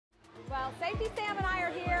Well, Safety Sam and I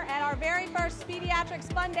are here at our very first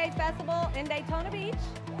Speediatrics Fun Day Festival in Daytona Beach.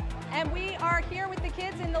 And we are here with the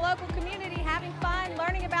kids in the local community having fun,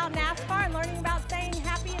 learning about NASCAR and learning about staying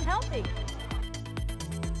happy and healthy.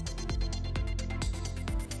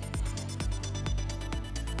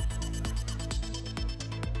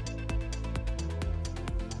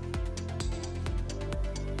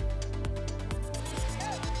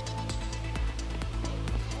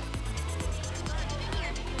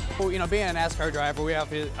 You know, being a NASCAR driver, we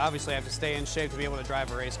obviously have to stay in shape to be able to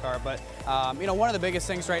drive a race car. But, you know, one of the biggest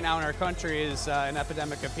things right now in our country is an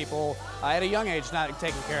epidemic of people at a young age not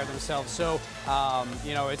taking care of themselves. So,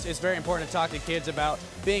 you know, it's very important to talk to kids about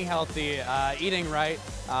being healthy, eating right,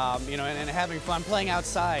 you know, and having fun, playing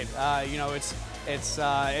outside. You know, it's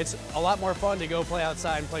a lot more fun to go play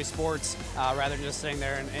outside and play sports rather than just sitting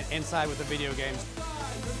there inside with the video games.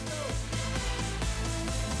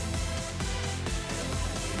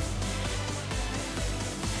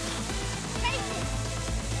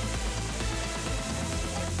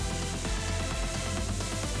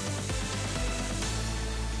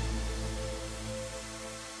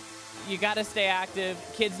 You got to stay active.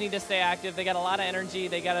 Kids need to stay active. They got a lot of energy.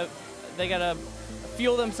 They got to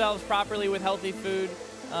fuel themselves properly with healthy food.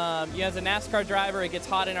 You know, as a NASCAR driver, it gets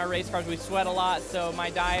hot in our race cars. We sweat a lot, so my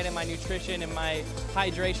diet and my nutrition and my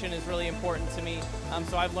hydration is really important to me.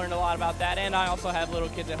 So I've learned a lot about that, and I also have little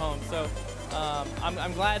kids at home. So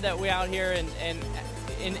I'm glad that we're out here and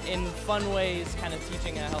in fun ways, kind of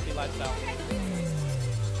teaching a healthy lifestyle.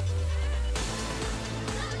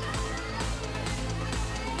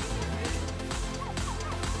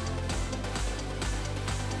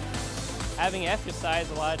 Having exercise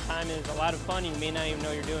a lot of time is a lot of fun. You may not even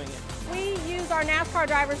know you're doing it. We use our NASCAR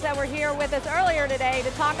drivers that were here with us earlier today to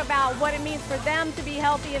talk about what it means for them to be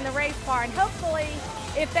healthy in the race car. And hopefully,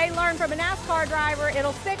 if they learn from a NASCAR driver,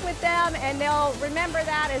 it'll stick with them and they'll remember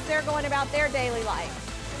that as they're going about their daily life.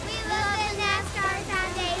 We love the NASCAR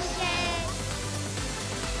Foundation.